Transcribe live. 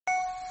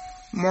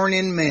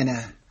Morning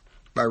Manna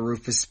by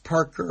Rufus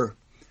Parker,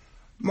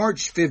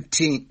 March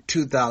 15,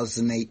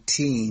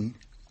 2018.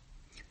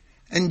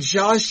 And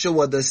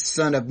Joshua the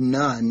son of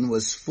Nun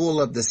was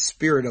full of the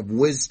spirit of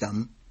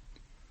wisdom,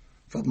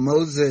 for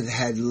Moses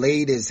had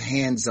laid his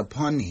hands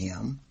upon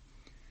him,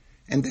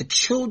 and the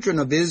children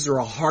of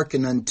Israel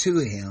hearkened unto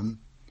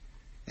him,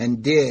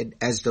 and did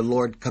as the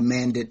Lord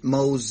commanded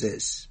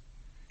Moses.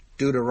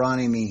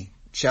 Deuteronomy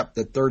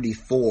chapter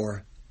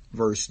 34,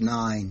 verse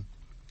 9.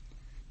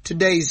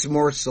 Today's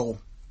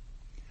morsel.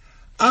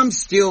 I'm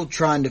still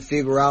trying to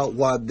figure out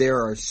why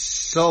there are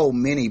so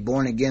many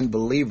born-again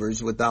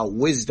believers without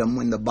wisdom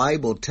when the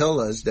Bible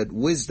tells us that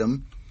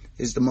wisdom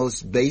is the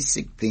most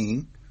basic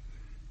thing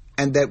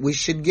and that we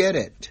should get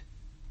it.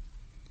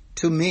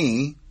 To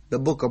me, the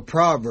book of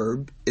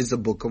Proverbs is a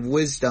book of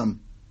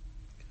wisdom.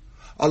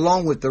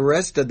 Along with the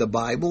rest of the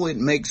Bible, it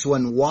makes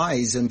one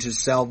wise unto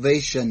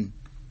salvation.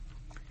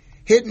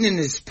 Hidden in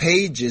its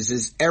pages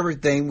is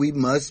everything we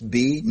must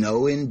be,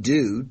 know, and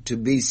do to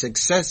be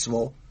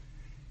successful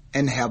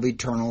and have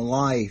eternal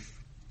life.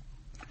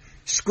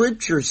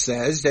 Scripture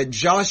says that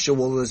Joshua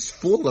was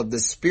full of the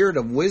spirit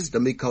of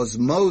wisdom because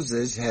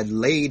Moses had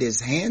laid his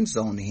hands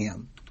on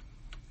him.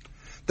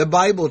 The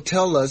Bible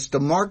tells us to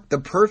mark the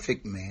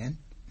perfect man,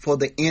 for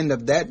the end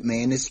of that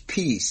man is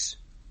peace.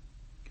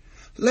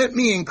 Let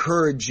me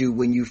encourage you,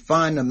 when you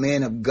find a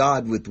man of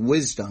God with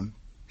wisdom,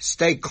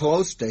 stay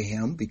close to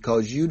him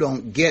because you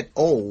don't get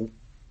old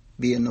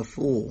being a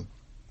fool.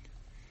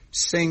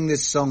 Sing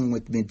this song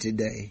with me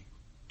today.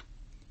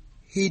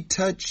 He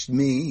touched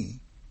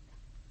me.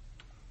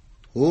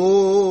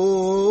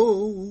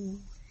 Oh,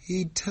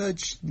 he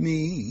touched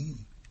me.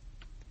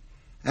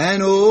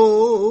 And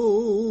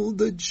oh,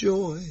 the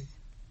joy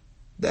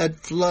that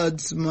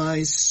floods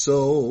my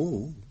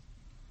soul.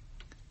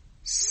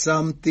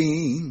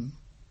 Something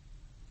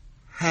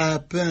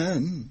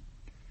happened,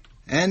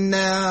 and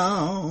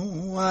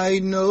now I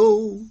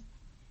know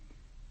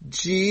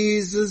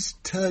Jesus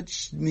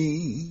touched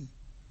me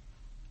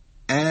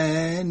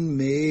and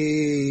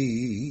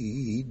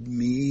made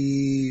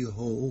me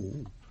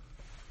whole.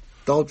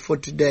 Thought for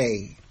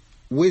today: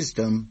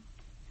 wisdom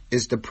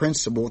is the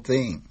principal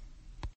thing.